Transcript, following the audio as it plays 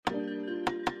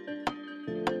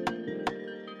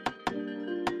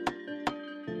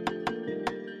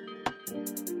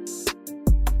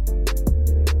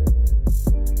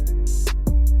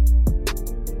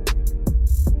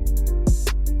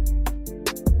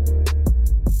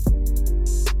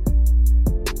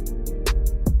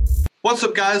What's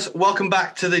up, guys? Welcome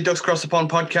back to the Ducks Across the Pond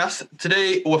podcast.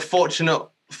 Today, we're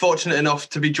fortunate enough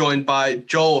to be joined by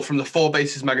Joel from the Four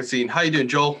Bases magazine. How you doing,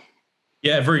 Joel?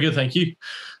 Yeah, very good, thank you.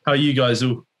 How are you guys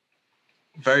all?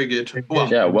 Very good.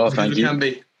 Well, thank you. Can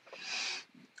be.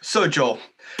 So, Joel,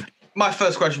 my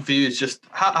first question for you is just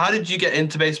how did you get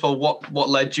into baseball? What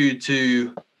led you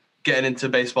to getting into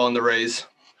baseball and the Rays?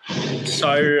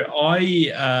 So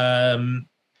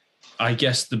I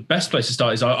guess the best place to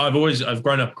start is I've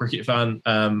grown up a cricket fan.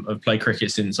 I've played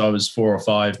cricket since I was 4 or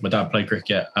 5. My dad played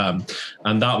cricket,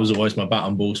 and that was always my bat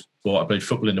and ball sport. I played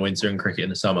football in the winter and cricket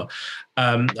in the summer.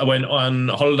 I went on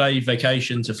holiday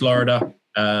vacation to Florida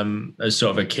as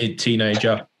sort of a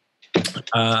teenager,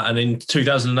 and in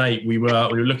 2008 we were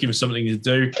looking for something to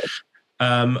do.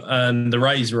 And the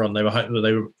Rays were on. They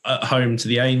were at home to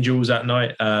the Angels that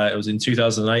night. It was in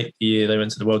 2008, the year they went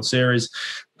to the World Series.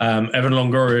 Evan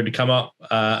Longoria had come up,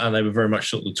 and they were very much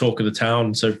sort of the talk of the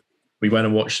town. So we went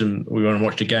and watched them. We went and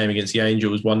watched a game against the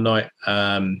Angels one night.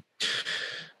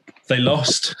 They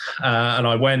lost, and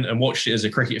I went and watched it as a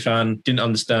cricket fan. Didn't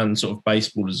understand sort of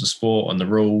baseball as a sport and the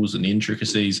rules and the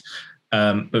intricacies,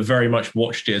 but very much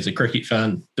watched it as a cricket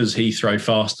fan. Does he throw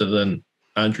faster than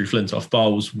Andrew Flintoff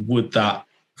bowls? Would that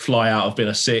fly out have been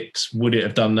a 6? Would it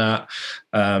have done that?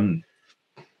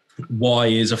 Why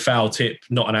is a foul tip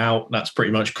not an out? That's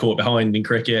pretty much caught behind in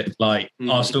cricket.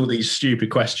 Asked all these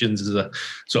stupid questions as a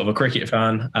sort of a cricket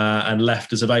fan, and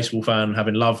left as a baseball fan,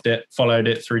 having loved it, followed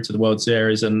it through to the World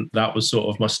Series, and that was sort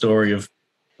of my story of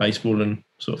baseball and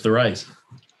sort of the Rays.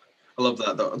 I love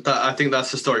that, though. I think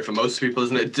that's the story for most people,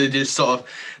 isn't it? They just sort of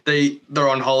they're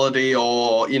on holiday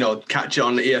or catch it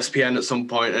on ESPN at some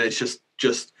point, and it's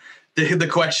just the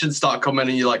questions start coming,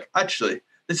 and you're like, actually,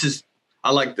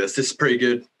 I like this. This is pretty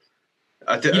good.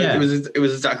 It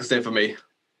was exactly the same for me.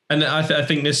 And I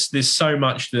think there's so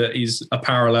much that is a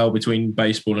parallel between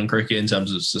baseball and cricket in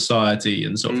terms of society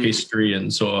and sort of history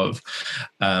and sort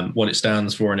of what it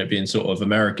stands for, and it being sort of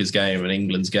America's game and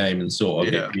England's game, and sort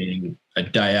of it being a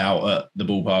day out at the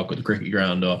ballpark or the cricket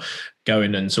ground, or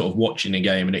going and sort of watching a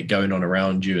game and it going on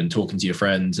around you and talking to your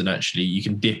friends, and actually you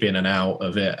can dip in and out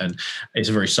of it, and it's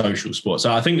a very social sport.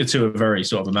 So I think the two are very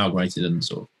sort of amalgamated and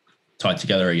sort of tied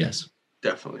together, I guess.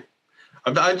 Definitely.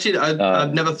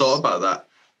 I've never thought about that.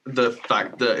 The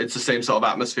fact that it's the same sort of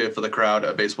atmosphere for the crowd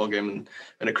at a baseball game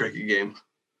and a cricket game.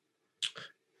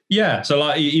 Yeah. So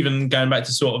like even going back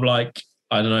to sort of like,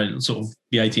 I don't know, sort of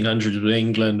the 1800s with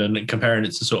England and comparing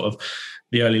it to sort of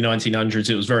the early 1900s,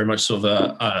 it was very much sort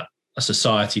of a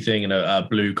society thing and a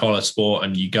blue collar sport,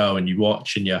 and you go and you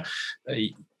watch, and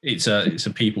it's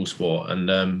a people sport. And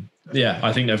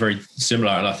I think they're very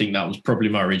similar, and I think that was probably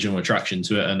my original attraction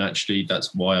to it, and actually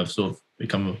that's why I've sort of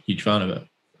become a huge fan of it.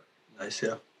 Nice,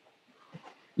 yeah.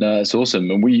 No, that's awesome.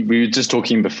 And we were just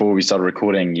talking before we started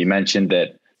recording. You mentioned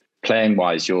that playing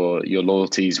wise, your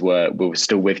loyalties were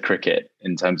still with cricket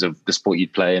in terms of the sport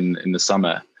you'd play in the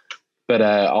summer. But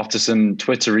after some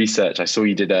Twitter research, I saw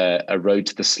you did a Road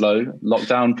to the Slow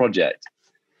lockdown project.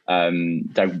 How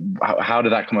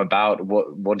did that come about?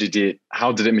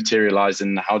 How did it materialize,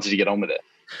 and how did you get on with it?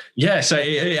 Yeah, so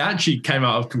it actually came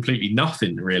out of completely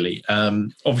nothing, really.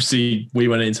 Obviously, we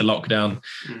went into lockdown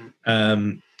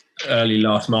early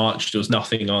last March. There was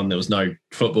nothing on. There was no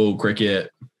football,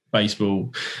 cricket,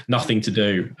 baseball, nothing to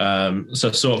do.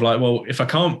 So sort of like, well, if I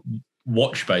can't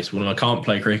watch baseball and I can't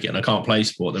play cricket and I can't play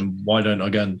sport, then why don't I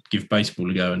go and give baseball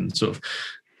a go? And sort of,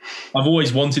 I've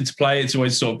always wanted to play. It's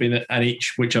always sort of been an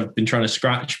itch which I've been trying to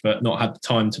scratch, but not had the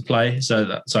time to play.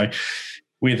 So I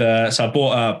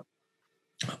bought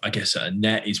a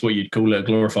net is what you'd call it, a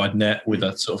glorified net with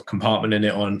a sort of compartment in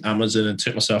it on Amazon, and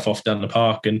took myself off down the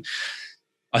park. And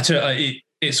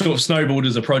it sort of snowballed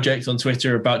as a project on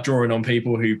Twitter about drawing on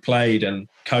people who played and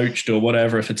coached or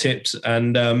whatever for tips.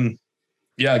 And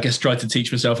I guess tried to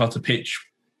teach myself how to pitch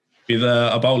with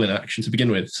a bowling action to begin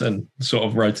with. And sort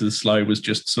of Road to the Slow was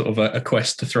just sort of a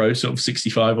quest to throw sort of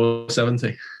 65 or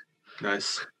 70.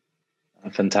 Nice.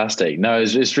 Fantastic. No,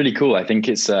 it's really cool. I think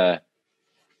it's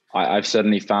I've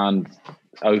certainly found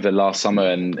over last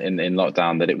summer in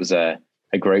lockdown that it was a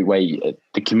great way.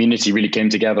 The community really came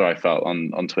together, I felt,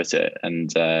 on Twitter,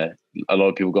 and a lot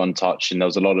of people got in touch, and there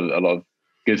was a lot of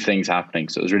good things happening.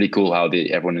 So it was really cool how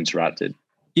everyone interacted.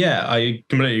 Yeah, I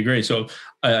completely agree. So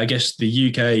I guess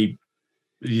the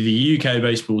UK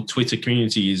baseball Twitter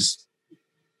community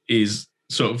is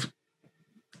sort of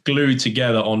glued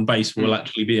together on baseball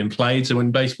actually being played. So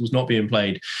when baseball's not being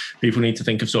played, people need to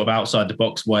think of sort of outside the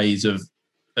box ways of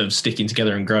of sticking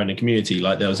together and growing a community.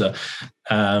 Like there was an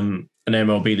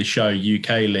MLB The Show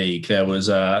UK league. There was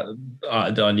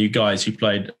I knew guys who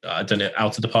played out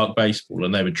of the park baseball,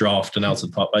 and they would draft an out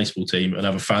of the park baseball team and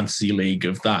have a fantasy league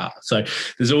of that. So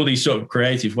there's all these sort of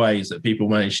creative ways that people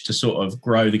manage to sort of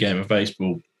grow the game of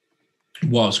baseball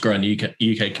whilst growing the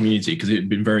UK community, because it had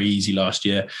been very easy last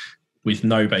year with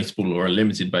no baseball or a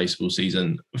limited baseball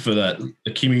season for the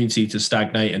community to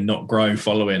stagnate and not grow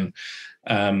following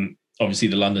obviously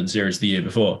the London series the year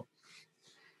before.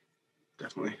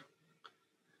 Definitely.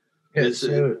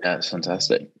 That's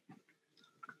fantastic.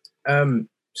 So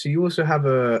you also have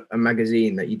a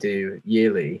magazine that you do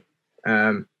yearly.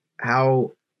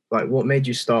 What made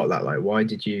you start that? Like, why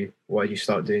did you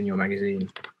start doing your magazine?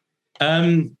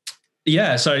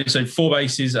 So Four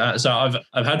Bases. So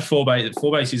I've had Four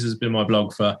Bases has been my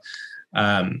blog for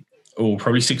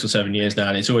probably 6 or 7 years now,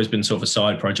 and it's always been sort of a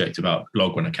side project about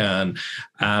blog when I can.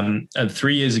 And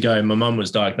 3 years ago, my mum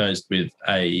was diagnosed with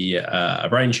a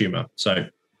brain tumor. So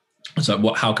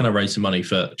how can I raise some money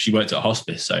for? She worked at a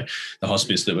hospice, so the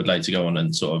hospice that would later go on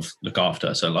and sort of look after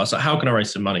her. So I was like, how can I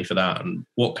raise some money for that, and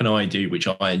what can I do which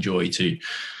I enjoy to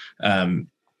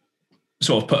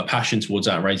sort of put a passion towards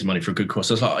that and raise money for a good cause.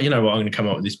 So I was like, you know what, I'm going to come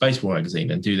up with this baseball magazine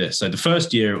and do this. So the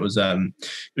first year it was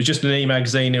just an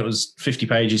e-magazine. It was 50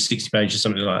 pages, 60 pages,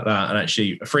 something like that. And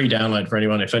actually a free download for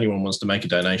anyone. If anyone wants to make a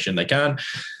donation, they can.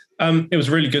 It was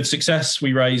a really good success.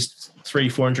 We raised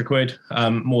 300-400 quid,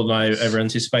 more than I ever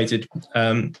anticipated.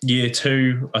 Year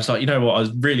 2, I was like, you know what,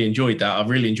 I really enjoyed that. I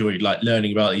really enjoyed like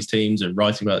learning about these teams and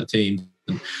writing about the teams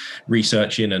and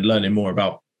researching and learning more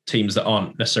about teams that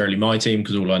aren't necessarily my team,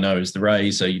 because all I know is the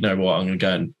Rays. So you know what, I'm going to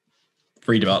go and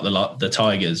read about the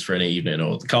Tigers for an evening,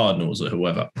 or the Cardinals, or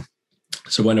whoever.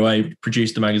 So went away,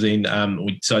 produced the magazine.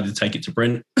 We decided to take it to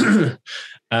print.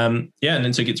 And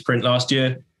then took it to print last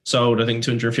year. Sold, I think,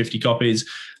 250 copies,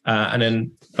 and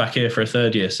then back here for a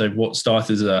third year. So what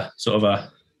started as a sort of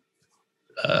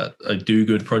a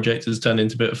do-good project has turned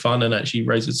into a bit of fun and actually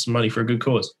raises some money for a good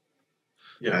cause.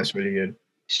 Yeah, that's really good.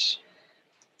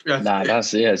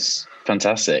 It's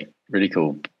fantastic. Really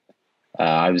cool.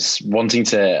 I was wanting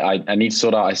to. I need to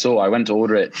sort out. I went to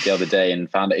order it the other day and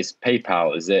found it's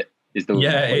PayPal. Is the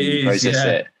way you process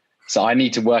it? So I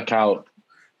need to work out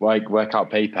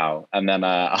PayPal, and then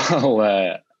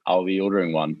I'll be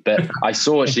ordering one. But I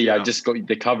saw actually, I just got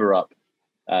the cover up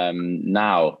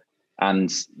now.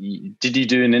 And did you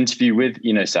do an interview with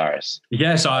Eno Saris?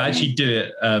 Yes, I actually did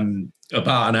it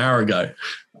about an hour ago.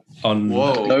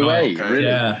 No way, okay. really?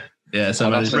 Yeah. So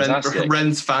Ren's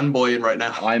fanboying right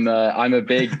now. I'm a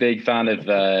big fan of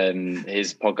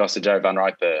his podcast with Jared Van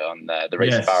Riper on the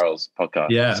Race of Barrels podcast.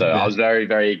 Yeah. So I was very,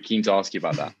 very keen to ask you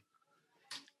about that.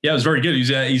 Yeah, it was very good.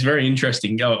 He's very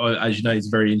interesting. As you know, he's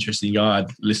a very interesting guy.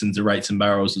 I'd listened to Rates and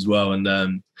Barrels as well. And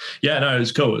it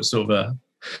was cool. It's sort of a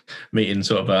meeting,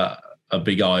 sort of a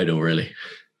big idol, really.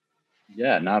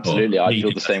 Yeah, no, absolutely. I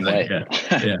feel the same way.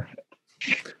 Yeah.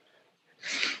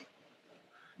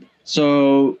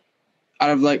 So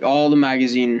out of like all the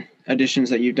magazine editions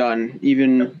that you've done,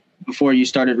 even before you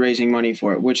started raising money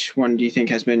for it, which one do you think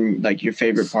has been like your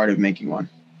favorite part of making one?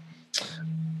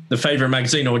 The favorite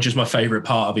magazine, or just my favorite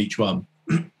part of each one?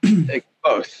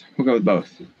 Both. We'll go with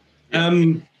both.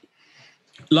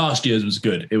 Last year's was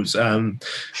good. It was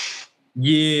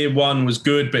year 1 was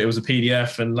good, but it was a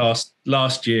PDF. And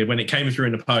last year, when it came through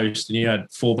in the post and you had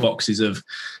 4 boxes of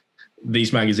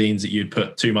these magazines that you'd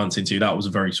put 2 months into, that was a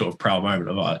very sort of proud moment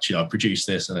of actually I produced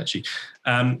this. And actually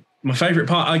my favorite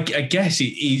part, I guess,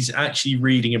 it is actually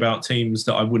reading about teams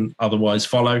that I wouldn't otherwise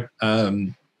follow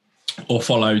or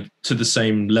follow to the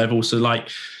same level. So like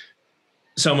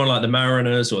someone like the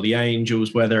Mariners or the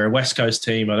Angels, where they're a West Coast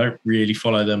team, I don't really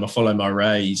follow them. I follow my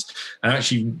Rays, and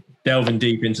actually delving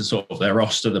deep into sort of their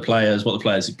roster, the players, what the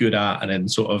players are good at, and then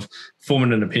sort of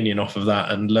forming an opinion off of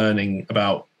that and learning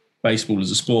about baseball as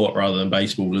a sport rather than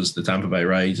baseball as the Tampa Bay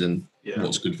Rays and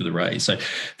what's good for the Rays. So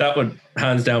that would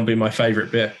hands down be my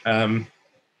favorite bit. And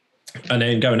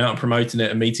then going out and promoting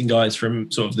it and meeting guys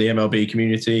from sort of the MLB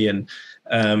community and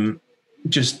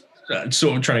just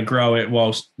sort of trying to grow it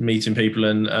whilst meeting people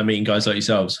and meeting guys like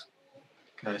yourselves.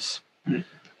 Nice.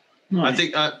 I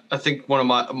think one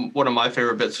of my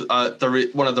favorite bits.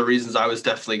 One of the reasons I was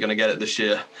definitely going to get it this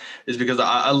year is because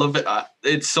I love it.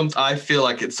 I feel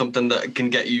like it's something that can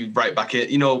get you right back in.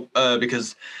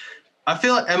 Because I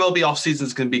feel like MLB off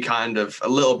seasons can be kind of a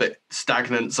little bit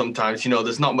stagnant sometimes.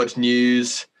 There's not much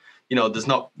news.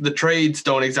 The trades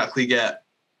don't exactly get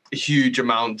a huge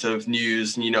amount of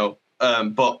news.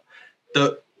 But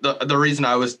the reason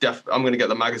I'm going to get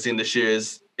the magazine this year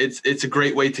is it's a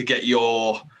great way to get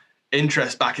your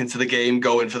interest back into the game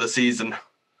going for the season.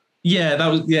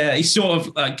 It's sort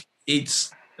of like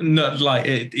it's not like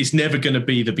it's never going to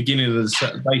be the beginning of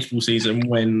the baseball season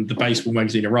when the baseball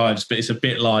magazine arrives, but it's a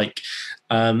bit like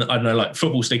I don't know, like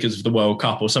football stickers of the World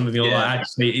Cup or something like that.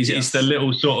 Actually, it's the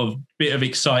little sort of bit of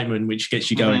excitement which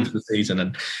gets you going into the season.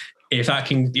 And if that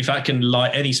can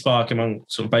light any spark among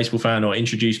sort of baseball fan or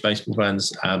introduce baseball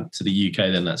fans to the UK,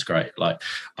 then that's great. Like,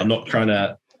 I'm not trying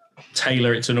to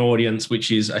tailor it to an audience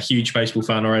which is a huge baseball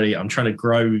fan already. I'm trying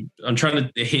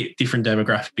to hit different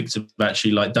demographics of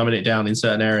actually like dumbing it down in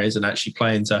certain areas and actually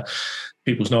play into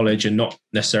people's knowledge and not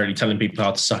necessarily telling people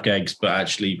how to suck eggs, but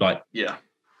actually like,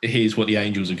 here's what the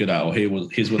Angels are good at, or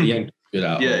here's what the Yankees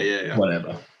are good at,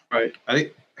 whatever. Right. I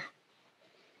think.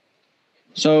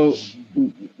 So,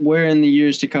 where in the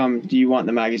years to come do you want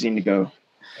the magazine to go?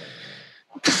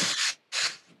 It's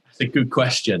a good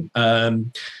question.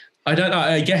 I don't know.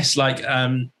 I guess like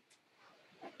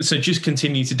so just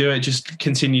continue to do it. Just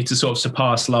continue to sort of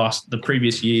surpass the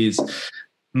previous year's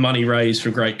money raised for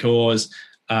great cause,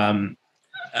 and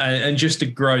just to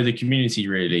grow the community.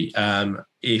 Really,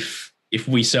 if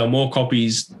we sell more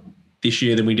copies this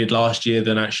year than we did last year,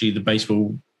 then actually the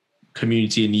baseball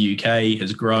community in the UK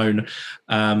has grown,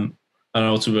 and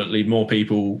ultimately more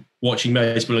people watching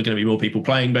baseball are going to be more people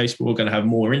playing baseball. We're going to have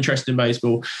more interest in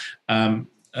baseball.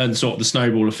 And sort of the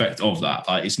snowball effect of that.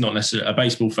 Like, it's not necessarily a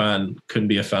baseball fan can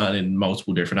be a fan in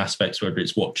multiple different aspects, whether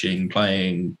it's watching,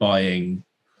 playing, buying,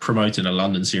 promoting a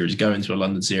London series, going to a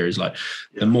London series. Like,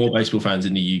 the more baseball fans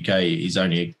in the UK is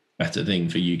only a better thing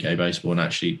for UK baseball. And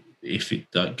actually, if it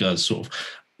does sort of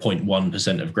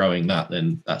 0.1% of growing that,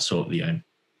 then that's sort of the aim.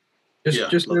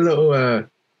 Just a little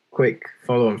quick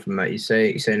follow on from that. You're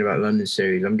saying about London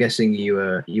series. I'm guessing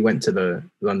you went to the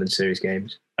London series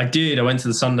games. I did. I went to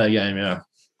the Sunday game,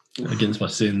 against my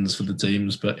sins for the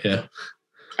teams, but yeah.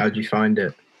 How'd you find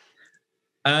it?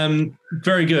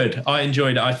 Very good. I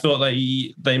enjoyed it. I thought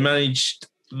they managed.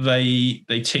 They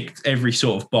ticked every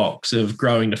sort of box of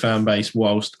growing the fan base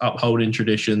whilst upholding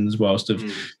traditions, whilst of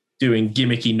doing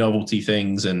gimmicky novelty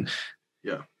things, and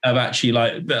of actually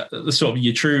like the sort of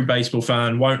your true baseball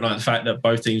fan won't like the fact that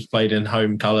both teams played in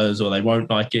home colours, or they won't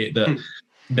like it that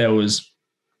there was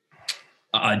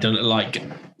I don't like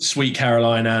Sweet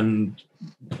Caroline and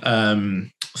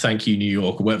Thank You New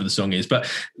York or whatever the song is,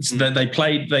 but they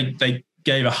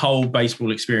gave a whole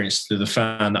baseball experience to the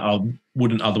fan that I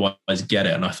wouldn't otherwise get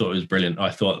it, and I thought it was brilliant. I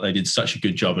thought they did such a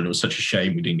good job, and it was such a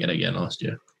shame we didn't get it again last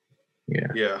year.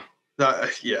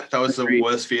 That was the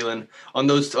worst feeling on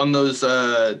those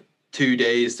 2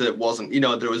 days that it wasn't,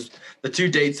 there was the 2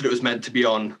 dates that it was meant to be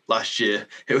on last year.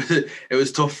 It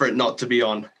was tough for it not to be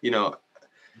on,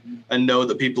 and know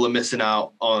that people are missing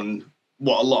out on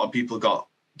what a lot of people got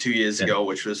 2 years ago,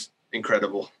 which was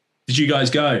incredible. Did you guys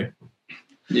go?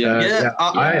 Yeah.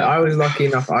 I was lucky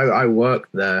enough. I worked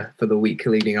there for the week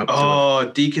leading up to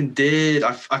it. Deacon did.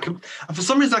 I for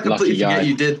some reason I completely forget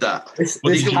you did that. This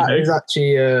hat is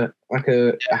actually like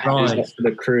a hat for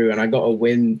the crew, and I got a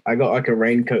win. I got like a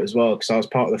raincoat as well because I was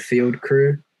part of the field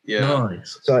crew. Yeah,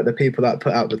 nice. So like the people that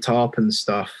put out the tarp and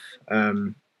stuff.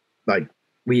 Like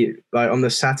on the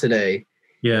Saturday.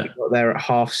 Yeah, we got there at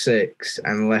 6:30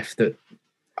 and left at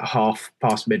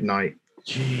midnight.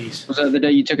 Jeez, was that the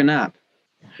day you took a nap?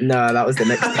 No, that was the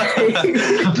next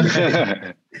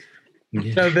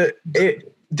day. No, but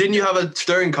didn't you have a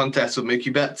stirring contest with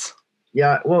Mookie Betts?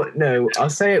 Yeah, well, no,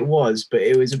 I'll say it was, but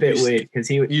it was a bit weird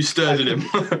because you stirred him.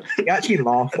 He actually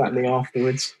laughed at me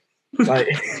afterwards. Like,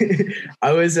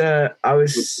 I was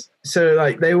so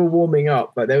like they were warming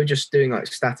up, but they were just doing like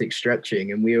static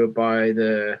stretching, and we were by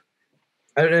the.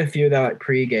 I don't know if you were there like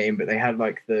pre-game, but they had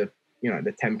like the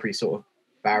the temporary sort of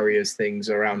barriers things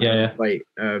around the plate.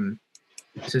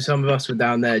 So some of us were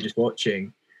down there just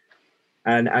watching,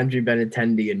 and Andrew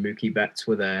Benintendi and Mookie Betts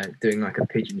were there doing like a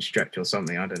pigeon stretch or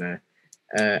something. I don't know.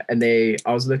 And I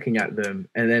was looking at them,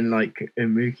 and then like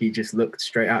Mookie just looked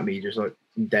straight at me, just like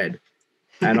dead.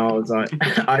 And I was like,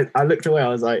 I looked away. I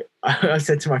was like, I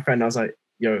said to my friend, I was like,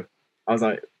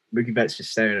 Mookie Betts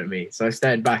just staring at me. So I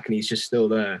stared back, and he's just still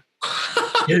there.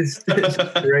 Just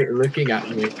straight looking at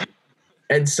me.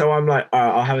 And so I'm like, all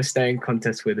right, I'll have a staring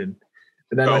contest with him.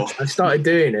 And then I started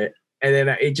doing it, and then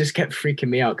it just kept freaking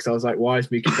me out because I was like, why is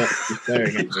Mookie Betts just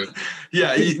staring at me?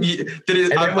 Yeah, did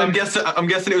it, I'm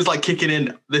guessing it was like kicking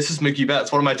in. This is Mookie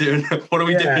Betts. What am I doing? What are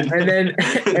we doing? And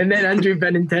then Andrew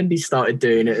Benintendi started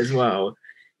doing it as well.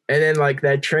 And then like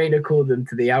their trainer called them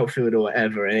to the outfield or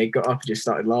whatever, and they got up and just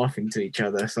started laughing to each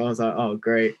other. So I was like, oh,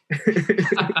 great.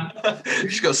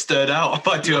 Just got stirred out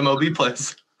by two MLB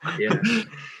players. Yeah.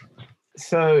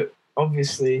 So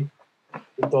obviously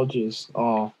the Dodgers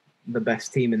are the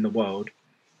best team in the world.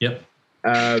 Yep.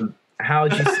 How how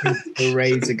do you think the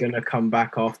Rays are going to come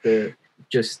back after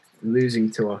just losing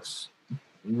to us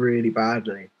really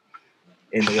badly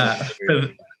in the World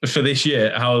Series? For this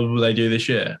year? How will they do this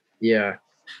year? Yeah.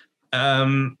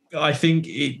 I think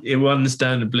it will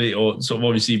understandably, or sort of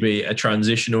obviously, be a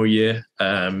transitional year.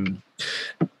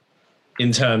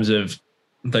 In terms of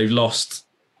they've lost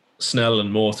Snell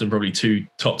and Morton, probably 2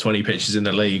 top 20 pitchers in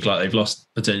the league. Like, they've lost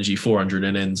potentially 400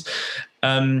 innings.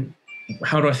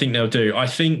 How do I think they'll do? I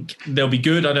think they'll be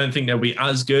good. I don't think they'll be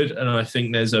as good. And I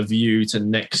think there's a view to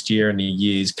next year and the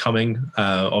years coming.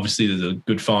 Obviously, there's a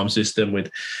good farm system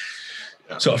with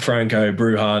sort of Franco,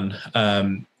 Bruhan,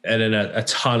 and then a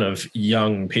ton of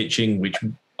young pitching, which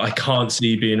I can't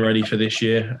see being ready for this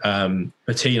year.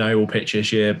 Patino will pitch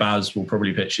this year. Baz will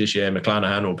probably pitch this year.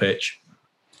 McClanahan will pitch.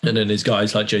 And then there's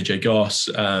guys like JJ Goss,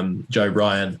 Joe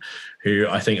Bryan, who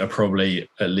I think are probably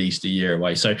at least a year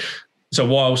away. So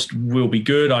whilst we'll be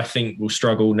good, I think we'll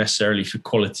struggle necessarily for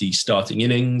quality starting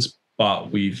innings,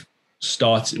 but we've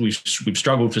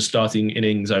struggled for starting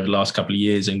innings over the last couple of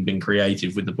years and been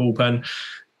creative with the bullpen.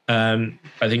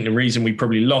 I think the reason we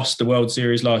probably lost the World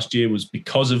Series last year was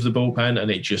because of the bullpen, and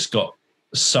it just got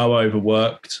so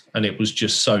overworked and it was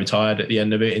just so tired at the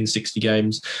end of it in 60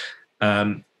 games.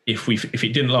 If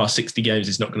it didn't last 60 games,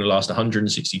 it's not going to last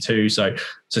 162. So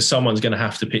someone's going to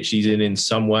have to pitch these innings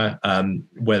somewhere,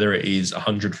 whether it is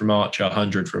 100 from Archer,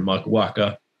 100 from Michael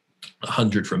Wacker,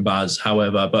 100 from Baz,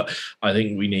 however. But I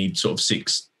think we need sort of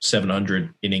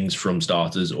 600-700 innings from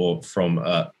starters or from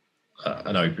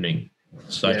an opening.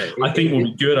 So I think we'll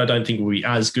be good. I don't think we'll be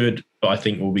as good, but I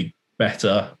think we'll be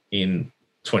better in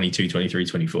 22, 23,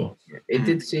 24. It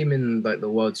did seem in like the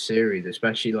World Series,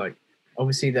 especially like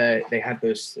obviously they had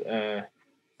this. You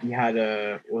had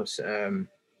is it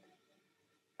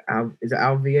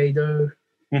Alviedo?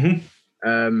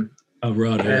 Mm-hmm.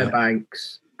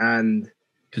 Fairbanks and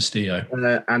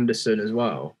Castillo, Anderson as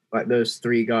well. Like those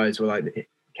three guys were like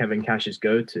Kevin Cash's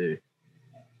go-to.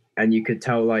 And you could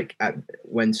tell, like,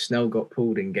 when Snell got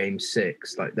pulled in Game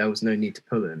 6, like there was no need to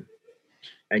pull him,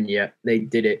 and yet they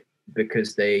did it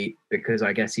because I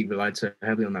guess he relied so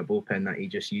heavily on that bullpen that he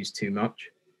just used too much.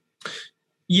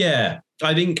 Yeah,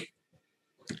 I think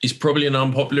it's probably an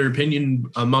unpopular opinion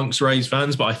amongst Rays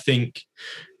fans, but I think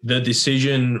the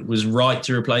decision was right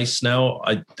to replace Snell.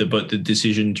 But the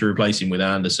decision to replace him with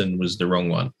Anderson was the wrong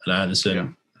one,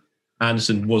 and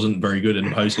Anderson wasn't very good in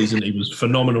the postseason. He was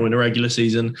phenomenal in the regular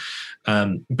season,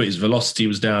 but his velocity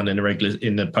was down in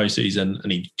the postseason,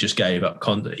 and he just gave up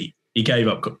he gave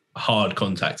up hard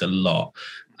contact a lot,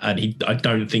 and I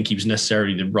don't think he was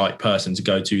necessarily the right person to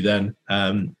go to then.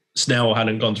 Snell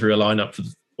hadn't gone through a lineup for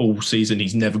all season.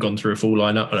 He's never gone through a full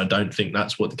lineup, and I don't think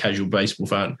that's what the casual baseball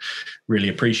fan really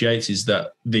appreciates. Is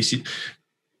that this?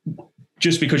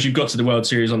 Just because you've got to the World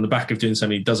Series on the back of doing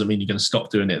something doesn't mean you're going to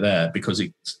stop doing it there, because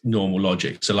it's normal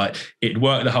logic. So, like, it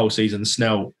worked the whole season.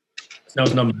 Snell's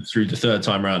numbers through the third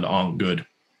time around aren't good.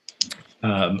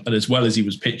 And as well as he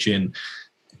was pitching,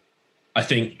 I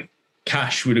think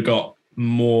Cash would have got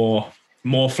more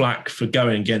flack for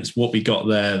going against what we got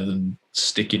there than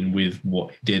sticking with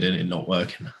what he did and it not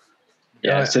working.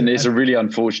 Yeah, it's a really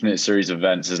unfortunate series of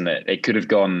events, isn't it? It could have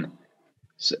gone...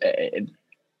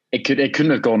 It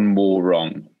couldn't have gone more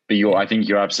wrong, but I think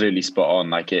you're absolutely spot on.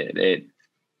 Like he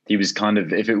was kind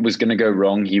of, if it was going to go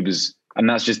wrong, and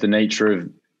that's just the nature of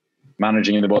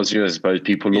managing in the World Series. I suppose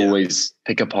people always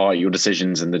pick apart your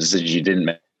decisions and the decisions you didn't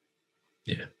make.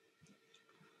 Yeah.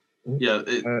 Yeah.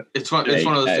 It's one of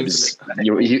those things.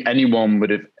 Any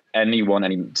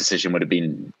decision would have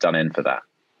been done in for that.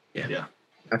 Yeah.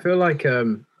 I feel like,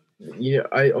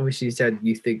 I obviously said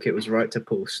you think it was right to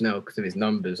pull Snell because of his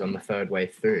numbers on the third way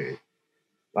through.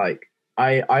 Like,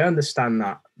 I understand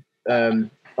that.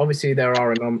 Obviously, there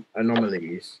are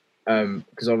anomalies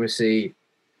because obviously,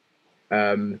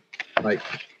 like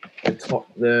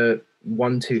the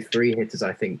 1, 2, 3 hitters,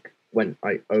 I think went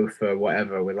like 0 for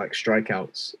whatever with like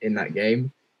strikeouts in that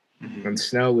game, and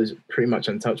Snell was pretty much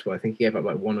untouchable. I think he gave up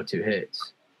like 1 or 2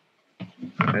 hits,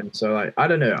 and so like I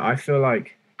don't know. I feel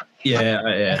like.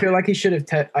 Yeah. I feel like he should have.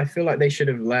 I feel like they should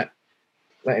have let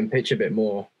him pitch a bit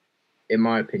more, in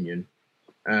my opinion.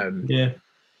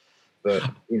 But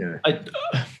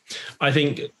I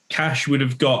think Cash would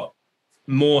have got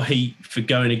more heat for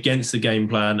going against the game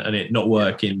plan and it not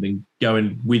working than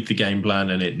going with the game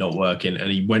plan and it not working.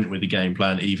 And he went with the game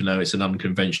plan, even though it's an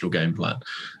unconventional game plan.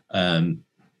 I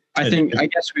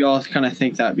guess we all kind of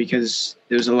think that because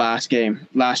it was the last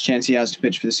chance he has to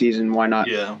pitch for the season. Why not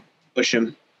push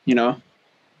him? You know,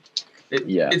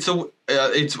 it's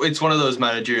one of those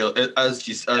managerial, I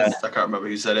can't remember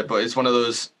who said it, but it's one of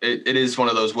those. It is one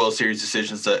of those World Series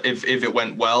decisions that if it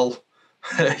went well,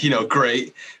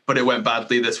 great, but it went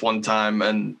badly this one time,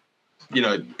 and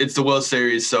it's the World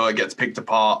Series, so it gets picked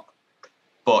apart.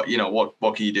 But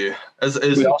what can you do?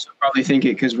 We also probably think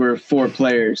it because we're 4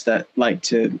 players that like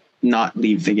to not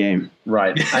leave the game.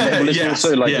 Right. And it's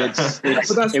also like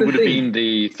it would have been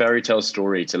the fairy tale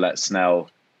story to let Snell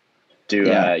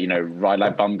do ride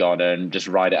like Bumgarner and just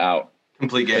ride it out.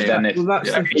 Complete game. But then if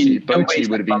Bochy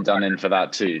would have been done in for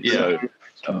that too. Yeah.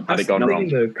 So had it gone wrong.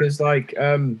 Because like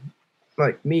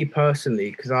me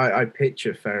personally, because I pitch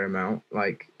a fair amount.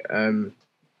 Like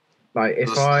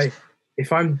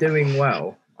if I'm doing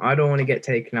well, I don't want to get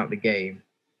taken out the game.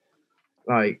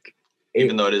 Like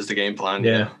even though it is the game plan.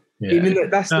 Yeah. Even though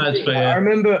that's the thing. I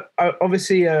remember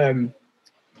obviously I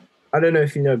don't know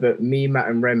if you know, but me, Matt,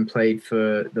 and Rem played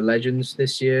for the Legends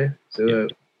this year, so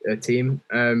a team.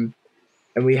 And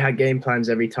we had game plans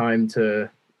every time to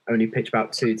only pitch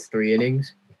about 2 to 3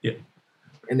 innings. Yeah.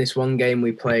 In this one game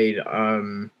we played, I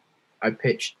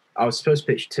was supposed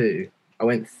to pitch 2. I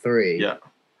went 3. Yeah.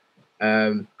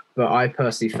 But I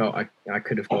personally felt I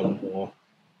could have gone more,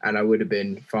 and I would have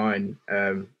been fine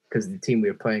because the team we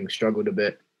were playing struggled a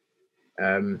bit.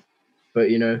 But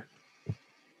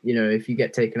if you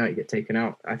get taken out, you get taken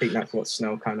out. I think that's what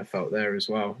Snell kind of felt there as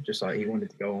well. Just like he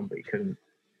wanted to go on, but he couldn't.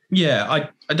 Yeah,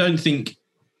 I don't think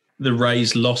the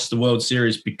Rays lost the World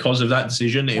Series because of that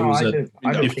decision. It was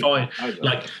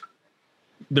like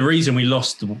the reason we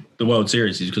lost the World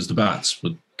Series is because the bats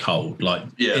were cold. Like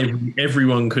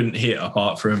everyone couldn't hit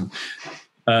apart from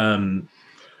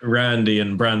Randy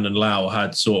and Brandon Lau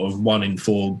had sort of 1 in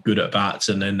 4 good at bats,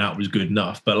 and then that was good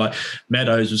enough. But like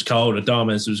Meadows was cold,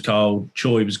 Adames was cold,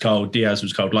 Choi was cold, Diaz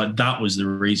was cold. Like that was the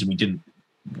reason we didn't.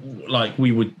 Like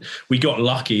we got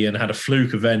lucky and had a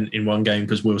fluke event in one game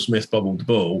because Will Smith bobbled the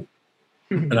ball,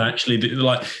 and actually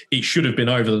like it should have been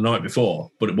over the night before,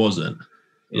 but it wasn't.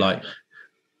 Like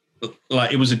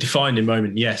it was a defining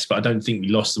moment, yes, but I don't think we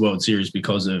lost the World Series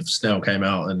because of Snell came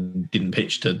out and didn't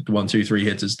pitch to 1, 2, 3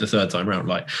 hitters the third time round.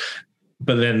 Like,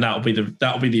 but then that'll be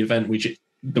the event which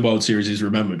the World Series is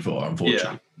remembered for,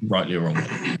 unfortunately, rightly or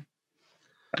wrongly.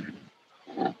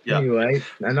 Yeah. Anyway,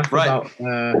 enough about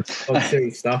World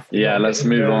Series stuff. Yeah, let's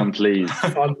move on, please.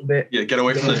 Fun bit. Yeah, get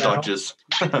away from the Dodgers.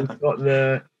 We've got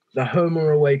the home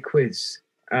or away quiz.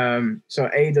 So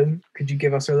Aidan, could you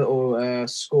give us a little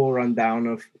score rundown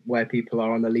of where people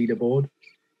are on the leaderboard?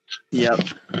 Yep.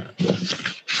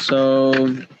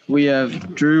 So we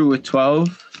have Drew with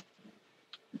 12,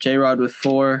 J-Rod with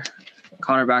 4,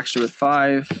 Connor Baxter with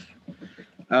 5,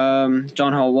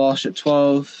 John Hall Walsh at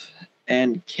 12,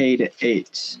 and Cade at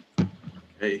 8.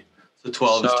 Okay, so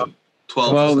 12 is the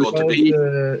score to beat.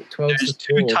 12 There's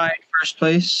 2 tied first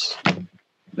place,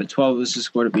 but 12 is the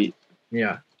score to beat.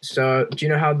 Yeah. So do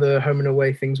you know how the home and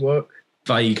away things work?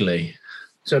 Vaguely.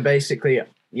 So basically,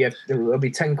 there'll be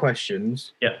 10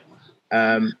 questions. Yeah.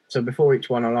 So before each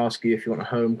one, I'll ask you if you want a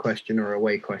home question or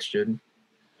away question.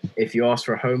 If you ask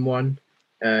for a home one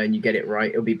and you get it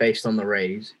right, it'll be based on the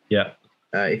Rays. Yeah.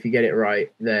 If you get it right,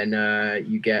 then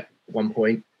you get 1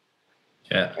 point.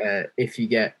 Yeah. If you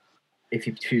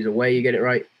choose away, you get it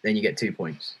right, then you get 2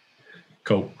 points.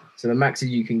 Cool. So the max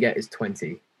you can get is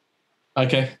 20.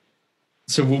 Okay.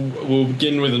 So we'll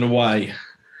begin with an away.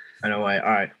 An away.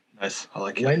 All right. Nice. I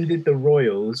like it. When did the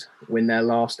Royals win their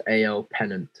last AL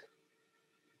pennant?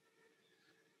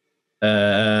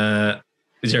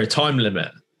 Is there a time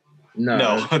limit?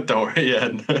 No, don't worry. Yeah.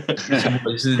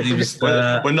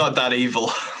 We're not that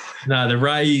evil. No, the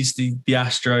Rays, the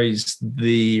Astros,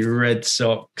 the Red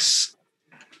Sox.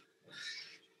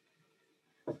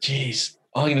 Jeez,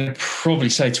 I'm going to probably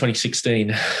say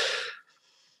 2016.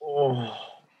 Oh,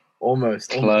 almost.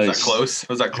 Close.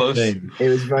 Was that close? It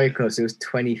was very close. It was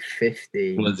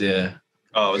 2015. Yeah.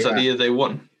 Oh, was that the year they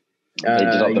won? They did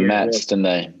up the Mets, didn't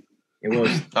they? It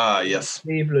was. Yes.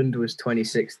 Cleveland was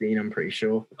 2016, I'm pretty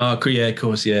sure. Oh, yeah, of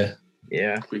course, yeah.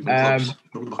 Yeah. All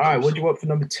right, what do you want for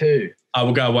number 2? I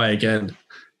will go away again.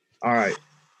 All right.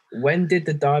 When did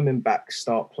the Diamondbacks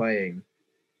start playing?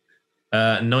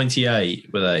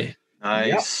 98, were they?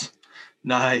 Nice. Yep.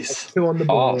 Nice. 2 on the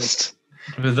board.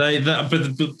 But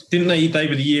didn't they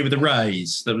were the year with the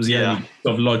Rays? That was the only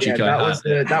sort of logic I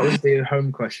had. That was the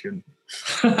home question.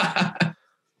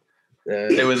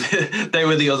 They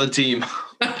were the other team.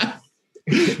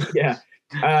 Yeah.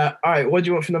 All right. What do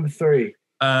you want for number 3?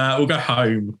 We'll go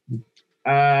home.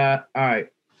 All right.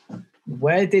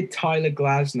 Where did Tyler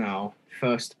Glasnow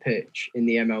first pitch in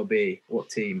the MLB? What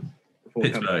team?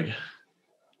 Pittsburgh.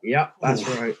 Yep, that's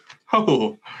right.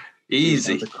 Oh,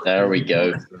 easy. There we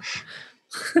go.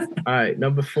 All right,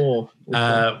 number 4.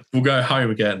 We'll go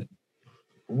home again.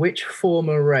 Which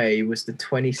former Ray was the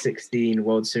 2016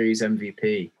 World Series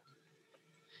MVP?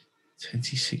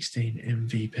 2016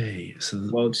 MVP. So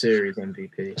World Series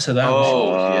MVP. So that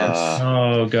was. yes.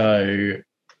 I'll go.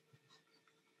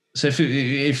 So if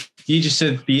you just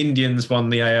said the Indians won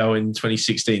the AL in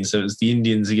 2016, so it was the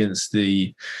Indians against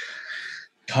the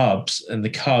Cubs, and the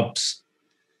Cubs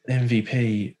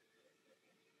MVP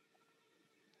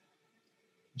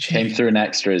Came through in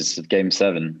extras of Game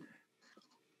 7.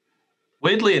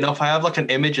 Weirdly enough, I have like an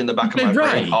image in the back of my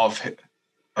Ray? brain of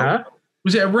Huh?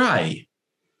 Was it a Ray?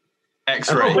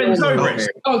 X-ray. Ben Zobrist.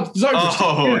 Oh, Zobrist.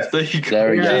 Oh, Yeah. there you go.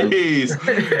 There we go.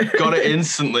 Jeez. Got it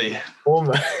instantly.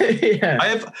 Yeah.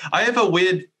 I have a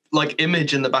weird like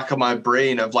image in the back of my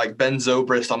brain of like Ben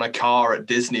Zobrist on a car at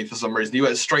Disney for some reason. He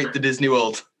went straight to Disney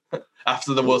World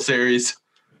after the World Series.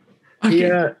 He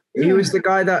was the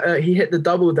guy that he hit the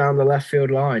double down the left field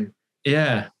line.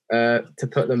 Yeah. To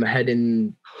put them ahead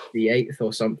in the 8th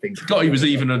or something. Forgot he was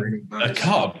even a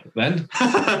Cub then.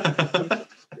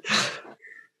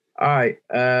 All right,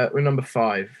 we're number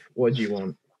 5. What do you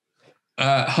want?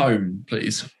 Home,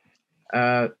 please.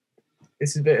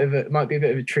 This is might be a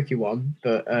bit of a tricky one,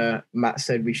 but Matt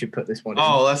said we should put this one in.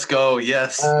 Oh, let's go.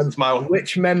 Yes. It's my one.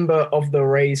 Which member of the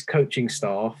Rays coaching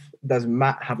staff does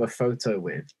Matt have a photo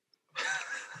with?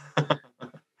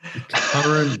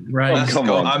 Current Rays. Let's come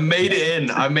go. on. I made it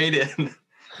in.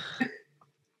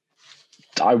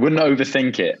 I wouldn't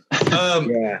overthink it.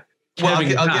 Yeah. Well,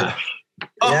 Kevin I'll Cash.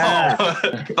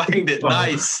 Oh, banged it.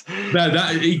 Nice. No,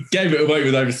 he gave it away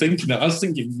with overthinking that. I was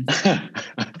thinking.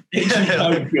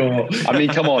 I mean,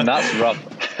 come on, that's rough.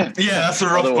 Yeah, that's a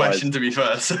rough Otherwise. question to be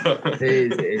fair. So.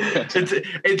 It is.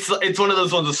 It's one of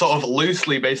those ones that's sort of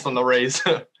loosely based on the Rays.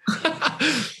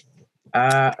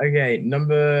 Okay,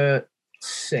 number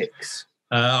 6.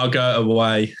 I'll go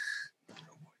away.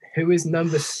 Who is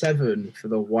number 7 for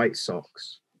the White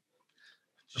Sox?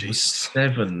 Jeez.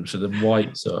 7 for the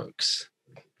White Sox.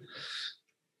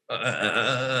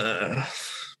 My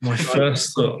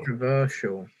first thought.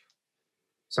 Controversial.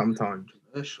 Sometimes.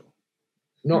 Controversial.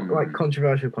 Not like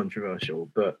controversial,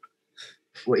 but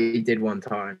what he did one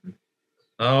time.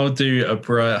 I'll do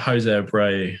Jose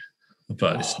Abreu,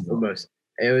 but it's not. Almost.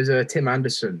 It was Tim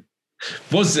Anderson.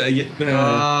 Was it?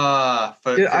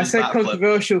 I said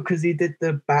controversial because he did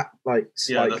the bat spike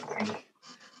thing.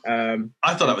 I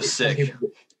thought that was sick.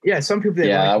 Some people.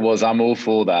 Yeah, that was. I'm all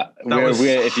for that. We're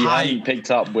if you hype. hadn't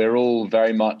picked up, we're all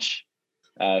very much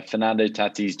Fernando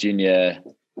Tatis Jr.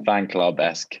 fan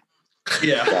club-esque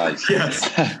Yeah. guys.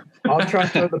 Yes. I'll try to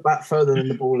throw the bat further than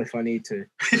the ball if I need to.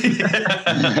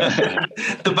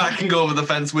 The bat can go over the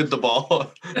fence with the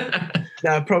ball.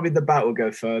 No, probably the bat will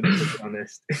go further, to be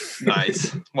honest.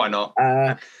 Nice. Why not?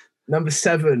 Number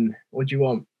 7. What do you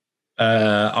want?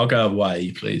 I'll go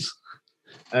away, please.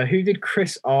 Who did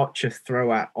Chris Archer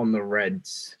throw at on the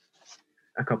Reds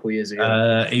a couple years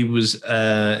ago? He was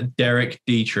Derek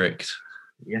Dietrich.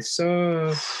 Yes,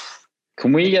 sir.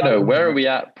 Can we get where are we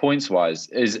at points-wise?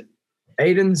 Is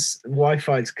Aiden's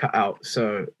Wi-Fi's cut out,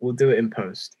 so we'll do it in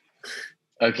post.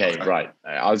 okay, right.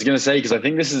 I was going to say because I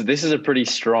think this is a pretty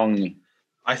strong.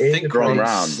 I think we're Strong on,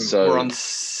 round, so- we're on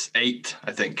 8,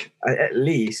 I think. At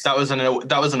least. That was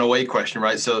an away question,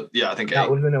 right? So yeah, I think 8. That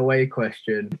was an away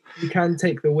question. You can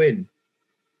take the win.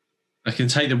 I can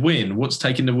take the win. What's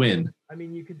taking the win? I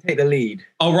mean, you can take the lead.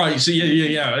 Oh, right. So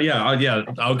yeah.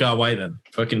 I'll go away then.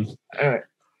 Fucking. All right.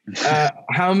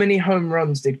 How many home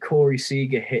runs did Corey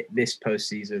Seager hit this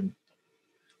postseason?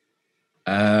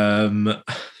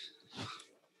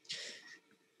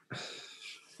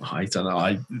 I don't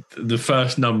know. The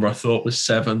first number I thought was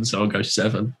 7, so I'll go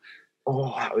 7.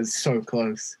 Oh, that was so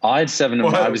close. I had 7.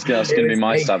 Well, I was going to be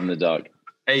my 8. stab in the dark.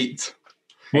 8.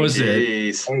 Was it?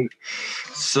 Jeez. 8.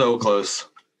 So close.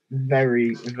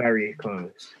 Very, very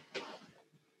close.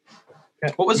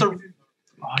 What was the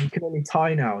Oh, you can only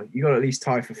tie now. You got to at least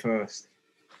tie for first.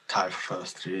 tie for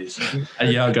first? Jeez.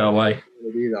 Yeah, I'll go away.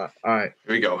 We'll do that. All right.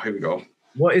 Here we go.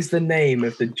 What is the name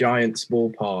of the Giants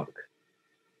ballpark?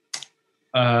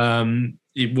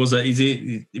 It was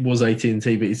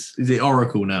AT&T, but is it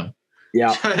Oracle now?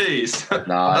 Yeah. Jeez.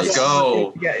 Nice. Let's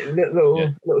go. Yeah,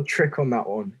 little trick on that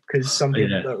one because some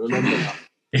people don't remember that.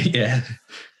 Yeah.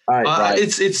 All right.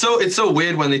 It's so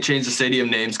weird when they change the stadium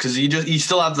names because you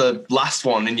still have the last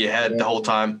one in your head the whole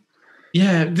time.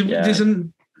 Yeah.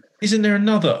 Isn't there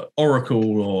another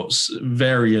Oracle or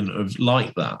variant of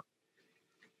like that?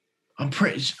 I'm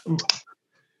pretty sure.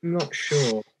 I'm not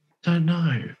sure. Don't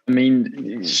know. I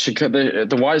mean,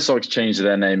 the White Sox changed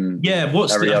their name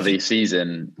every other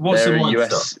season. What's They're the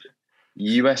White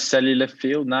US Cellular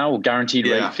Field now, or Guaranteed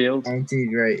Rate Field?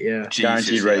 Guaranteed rate, yeah.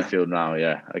 Guaranteed Rate Field now,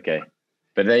 yeah. Okay.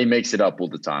 but they mix it up all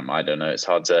the time. I don't know. It's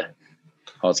hard to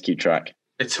keep track.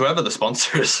 It's whoever the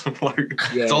sponsor is.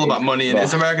 It's all about money, and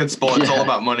it's American sport. It's all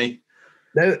about money.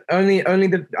 No,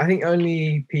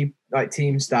 only people like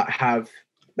teams that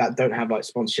don't have like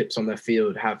sponsorships on their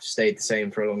field have stayed the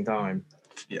same for a long time.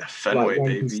 Yeah, Fenway, like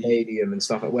baby. Stadium and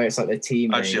stuff like where it's like their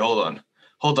team. Actually,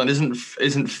 hold on.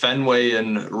 Isn't Fenway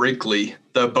and Wrigley?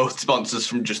 They're both sponsors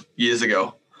from just years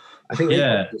ago. I think.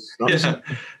 Yeah.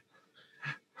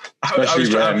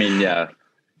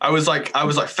 I was like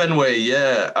Fenway.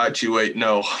 Yeah. Actually, wait,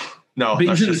 no. But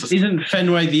isn't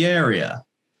Fenway the area?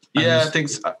 Yeah, I think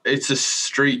it's a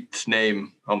street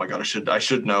name. Oh my god, I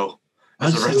should know.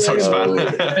 As a Red Sox fan.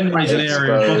 Fenway's an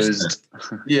area of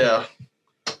Boston. Yeah,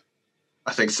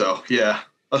 I think so. Yeah.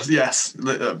 Yes.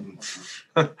 And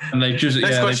they just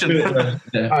next question.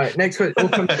 All right, next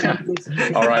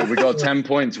question. All right, we got 10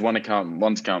 points. One to come.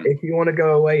 If you want to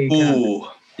go away, you can.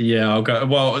 Yeah, I'll go.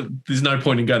 Well, there's no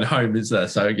point in going home, is there?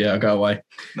 So yeah, I'll go away.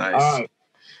 Nice. All right.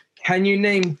 Can you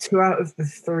name 2 out of the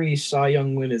 3 Cy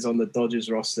Young winners on the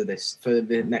Dodgers roster for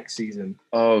the next season?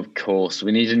 Oh, of course.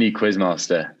 We need a new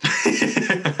quizmaster.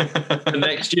 For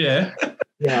next year?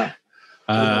 Yeah.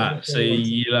 So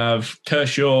you'll have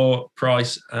Kershaw,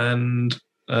 Price, and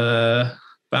Bauer.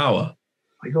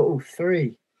 I got all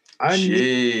 3.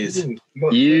 Jeez.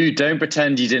 You don't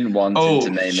pretend you didn't want him to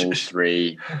name all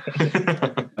 3.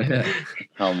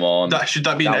 Come on. Should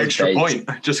that be an extra point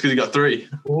just because you got 3?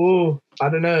 Oh, I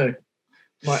don't know.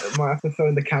 Might have to throw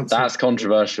in the council. That's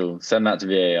controversial. Send that to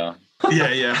VAR.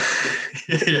 Yeah.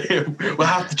 We'll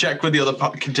have to check with the other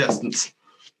contestants.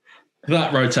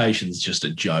 That rotation's just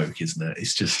a joke, isn't it?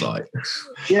 It's just like...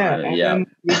 Yeah.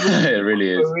 It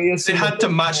really is. They had to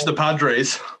match the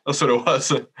Padres. That's what it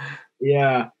was.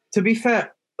 Yeah. To be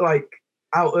fair, like,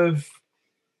 I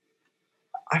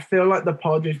feel like the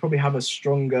Padres probably have a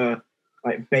stronger,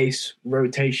 like, base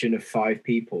rotation of 5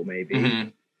 people, maybe. Mm-hmm.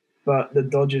 But the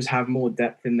Dodgers have more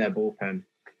depth in their bullpen,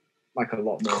 like a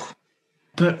lot more.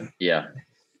 But yeah,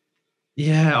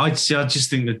 I just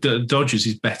think that the Dodgers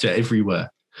is better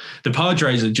everywhere. The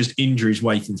Padres are just injuries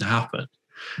waiting to happen.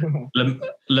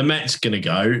 Lamette's going to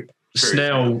go.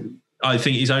 Snell, I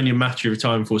think it's only a matter of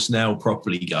time before Snell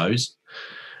properly goes.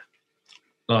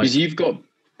 Because you've got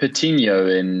Patino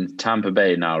in Tampa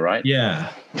Bay now, right?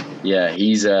 Yeah. Yeah,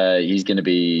 he's going to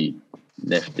be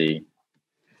nifty.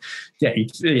 Yeah.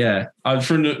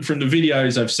 From the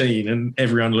videos I've seen, and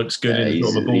everyone looks good in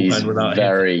sort of a bullpen without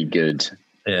very good.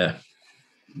 Yeah.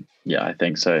 Yeah, I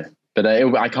think so. But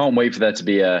I can't wait for there to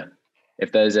be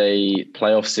if there's a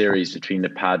playoff series between the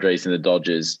Padres and the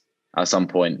Dodgers at some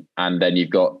point, and then you've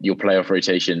got your playoff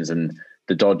rotations, and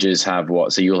the Dodgers have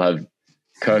what? So you'll have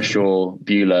Kershaw,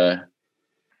 Buehler,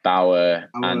 Bauer,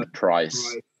 and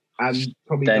Price. And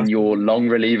probably then your long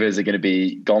relievers are going to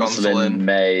be Gonsolin,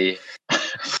 May,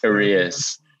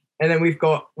 Arias. And then we've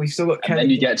still got Kenny. And then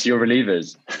you get to your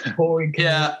relievers. Corey,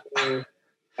 yeah. Who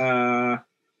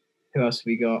else have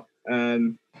we got?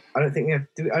 I don't think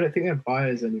we have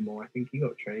Byers anymore. I think he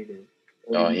got traded.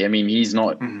 I mean, he's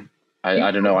not.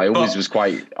 I don't know. I was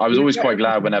always quite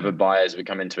glad whenever Byers would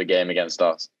come into a game against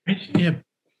us. Yeah.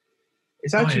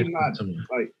 It's actually mad.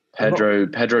 Like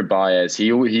Pedro Baez,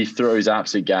 he throws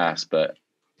absolute gas, but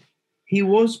he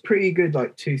was pretty good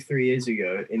like 2-3 years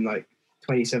ago. In like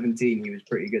 2017, he was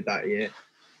pretty good that year.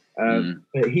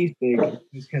 But he's big.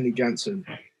 He's Kenley Jansen.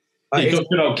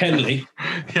 Good old Kenley.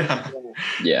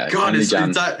 Yeah. God,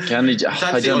 Kenley.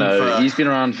 I don't know. He's been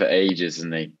around for ages,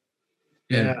 isn't he?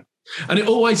 Yeah. And it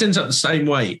always ends up the same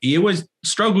way. He always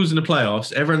struggles in the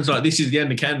playoffs. Everyone's like, "This is the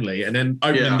end of Kenley," and then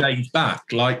opening day he's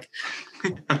back. Like.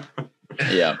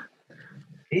 Yeah,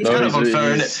 it's kind of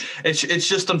unfair, isn't it? It's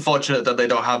just unfortunate that they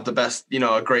don't have the best,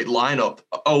 a great lineup.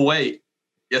 Oh wait,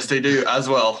 yes they do as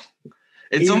well.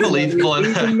 It's unbelievable.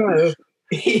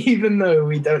 Even though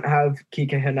we don't have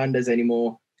Kike Hernandez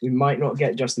anymore, we might not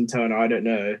get Justin Turner. I don't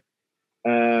know.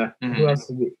 Who else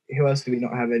do we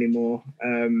not have anymore?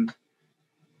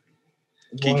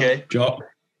 Kike, Jock.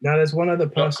 No, there's one other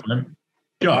person.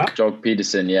 Jock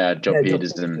Peterson. Yeah, Jock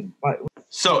Peterson.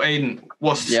 So, Aiden,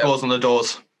 what's the scores on the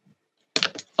doors?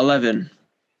 11.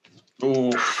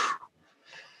 Ooh.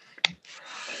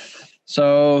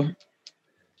 So,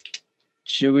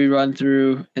 should we run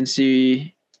through and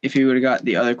see if you would have got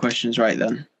the other questions right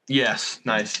then? Yes.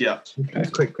 Nice. Yeah.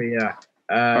 Quickly, yeah.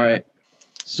 All right.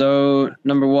 So,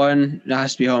 number 1, it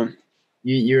has to be home.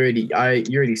 You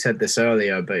already said this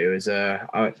earlier, but it was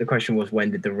the question was, when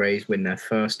did the Rays win their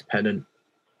first pennant,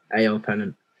 AL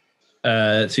pennant?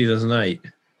 2008.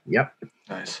 Yep.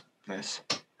 Nice.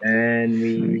 And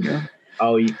you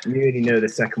already know the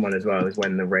second one as well, is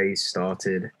when the Rays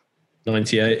started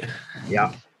 98.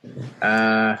 Yeah.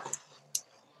 And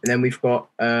then we've got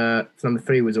number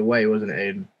 3 was away, wasn't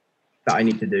it, Aiden? That I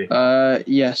need to do.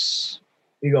 Yes.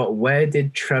 We got where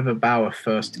did Trevor Bauer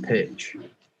first pitch?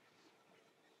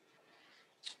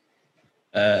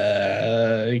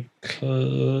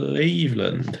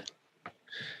 Cleveland.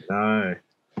 No,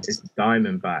 it's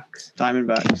Diamondbacks.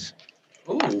 Diamondbacks.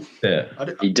 Oh, Yeah.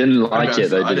 He didn't like it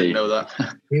though, I did didn't he? know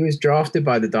that. He was drafted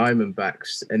by the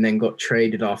Diamondbacks and then got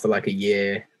traded after like a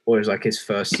year, or it was like his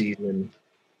first season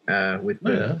with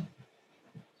the.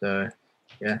 So,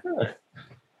 yeah.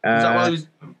 Is that why he was?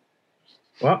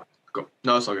 What?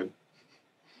 No, it's all good.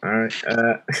 All right.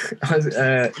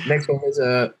 Next one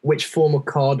was which former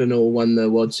Cardinal won the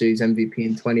World Series MVP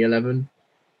in 2011?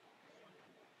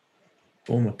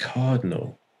 Former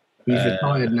Cardinal. He's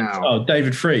retired now. Oh,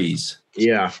 David Freese.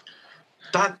 Yeah.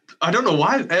 That I don't know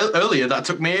why earlier that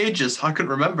took me ages. I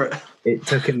couldn't remember it. It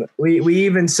took him. We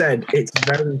even said it's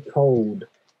very cold.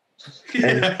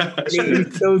 Yeah. And he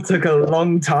still took a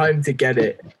long time to get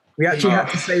it. We actually had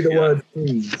to say the word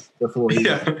freeze before he.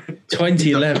 Yeah.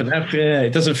 2011. Yeah,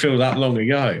 it doesn't feel that long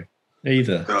ago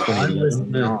either. I was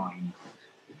 2011. 9.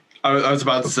 I was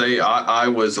about to say I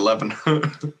was 11.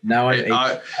 Now I'm 8.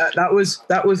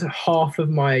 That was half of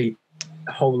my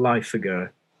whole life ago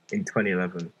in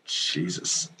 2011.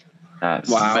 Jesus. That's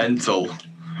Mental.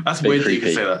 That's Big weird that you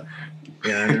can creepy. say that.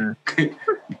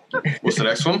 Yeah. What's the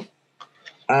next one?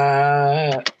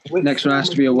 Next one has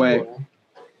to be away.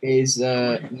 Is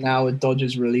now a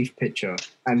Dodgers relief pitcher,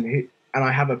 and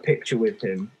I have a picture with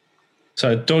him.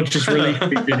 So Dodgers relief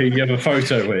pitcher who you have a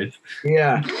photo with.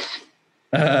 Yeah,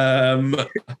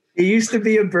 he used to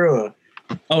be a Brewer.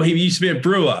 Oh, he used to be a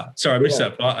Brewer. Sorry, I missed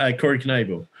that part. Corey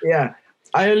Knable. Yeah,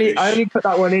 I only put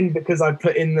that one in because I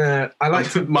put in the. I like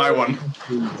to my one.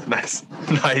 Nice.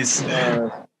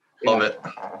 Love it.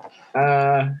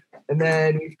 And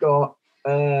then we've got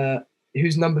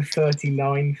who's number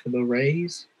 39 for the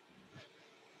Rays?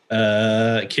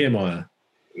 Kiermaier.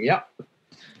 Yep.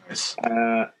 Nice.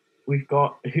 We've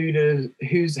got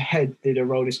whose head did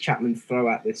Aroldis Chapman throw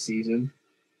at this season?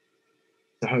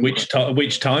 Which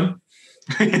time?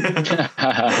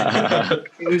 It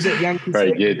was at Yankees.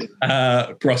 very good.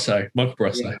 Michael Brosso.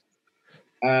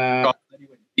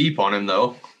 Deep on him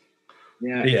though.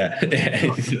 Yeah. Yeah.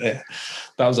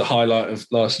 That was a highlight of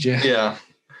last year. Yeah.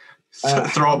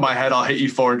 Throw up my head, I'll hit you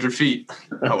 400 feet.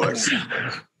 That works.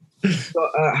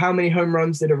 But, how many home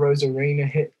runs did Arozarena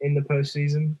hit in the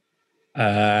postseason?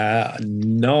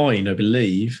 9, I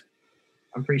believe.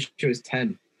 I'm pretty sure it's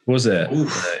 10. Was it?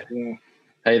 Oof. Yeah.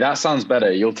 Hey, that sounds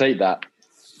better. You'll take that.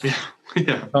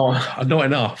 Yeah. Oh, not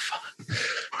enough.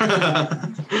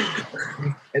 And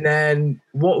then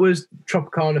what was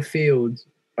Tropicana Field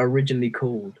originally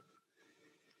called?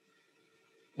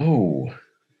 Oh,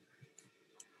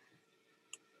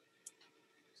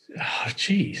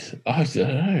 jeez. I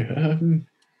don't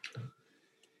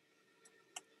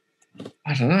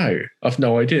know. I've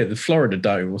no idea. The Florida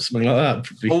Dome or something like that.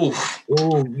 Oh,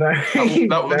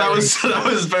 that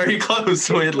was very close,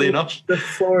 weirdly enough. The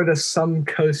Florida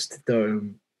Suncoast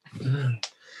Dome.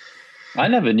 I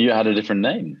never knew it had a different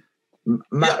name.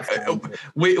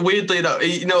 Weirdly enough,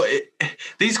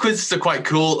 these quizzes are quite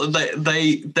cool.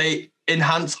 They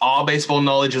enhance our baseball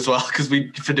knowledge as well because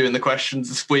for doing the questions.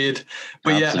 It's weird,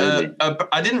 but Absolutely.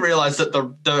 I didn't realize that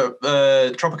the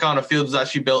Tropicana Field was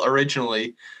actually built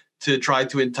originally to try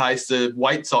to entice the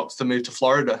White Sox to move to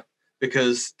Florida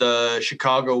because the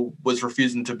Chicago was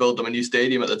refusing to build them a new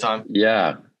stadium at the time.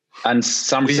 Yeah, and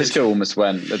San Francisco almost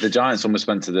went. The Giants almost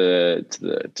went to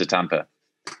Tampa.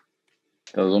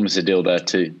 There was almost a deal there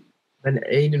too. And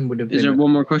Aiden would have been. Is there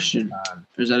one more question?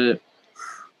 Or is that it?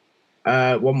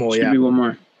 One more, Should be one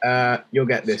more. You'll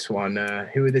get this one.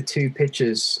 Who are the 2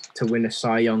 pitchers to win a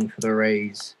Cy Young for the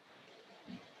Rays?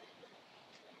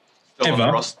 Still on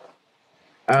the roster.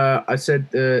 I said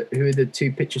who are the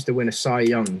 2 pitchers to win a Cy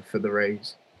Young for the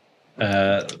Rays?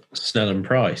 Snell and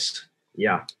Price.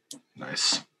 Yeah.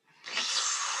 Nice.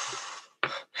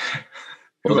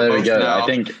 Well, there we go. Now I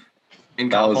think in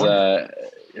that was California.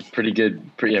 a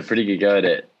pretty good go at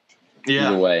it.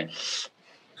 Either way.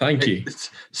 Thank you.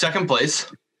 It's second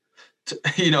place.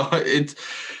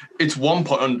 It's 1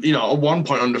 point. A 1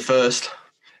 point under first.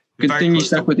 Good Very thing you close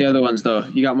stuck to- with the other ones, though.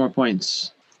 You got more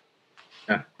points.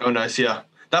 Oh, nice. Yeah,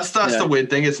 that's the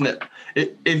weird thing, isn't it?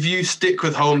 If you stick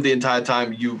with home the entire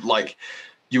time, you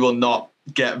will not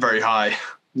get very high.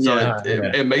 So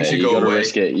it makes you go gotta away.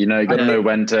 risk it. You got to know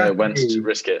when to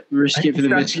risk it. Risk it for the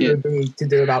strategy biscuit. would be to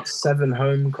do about 7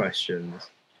 home questions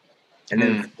and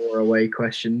then 4 away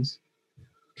questions.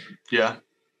 Yeah.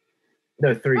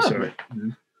 No, 3, Oh. sorry.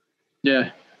 Yeah.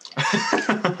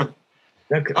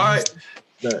 Okay. All right.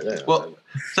 No. Well,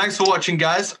 thanks for watching,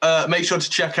 guys. Make sure to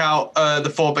check out the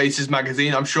Four Bases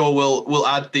magazine. I'm sure we'll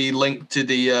add the link to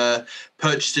the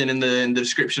purchasing in the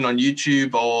description on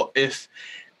YouTube, or if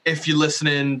you're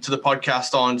listening to the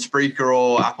podcast on Spreaker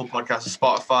or Apple Podcasts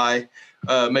or Spotify,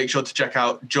 make sure to check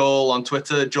out Joel on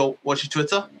Twitter. Joel, what's your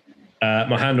Twitter?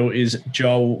 My handle is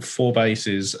Joel 4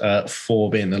 Bases, 4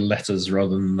 being the letters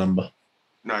rather than the number.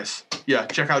 Nice. Yeah,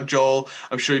 check out Joel.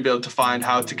 I'm sure you'll be able to find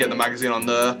how to get the magazine on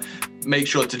there. Make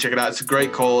sure to check it out. It's a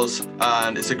great cause,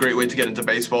 and it's a great way to get into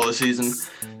baseball this season,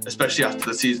 especially after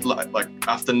the season, like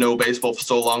after no baseball for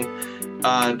so long.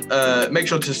 And make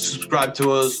sure to subscribe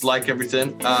to us, like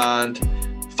everything, and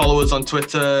follow us on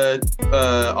Twitter,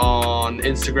 on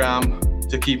Instagram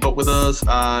to keep up with us,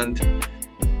 and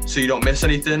so you don't miss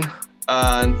anything.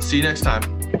 And see you next time.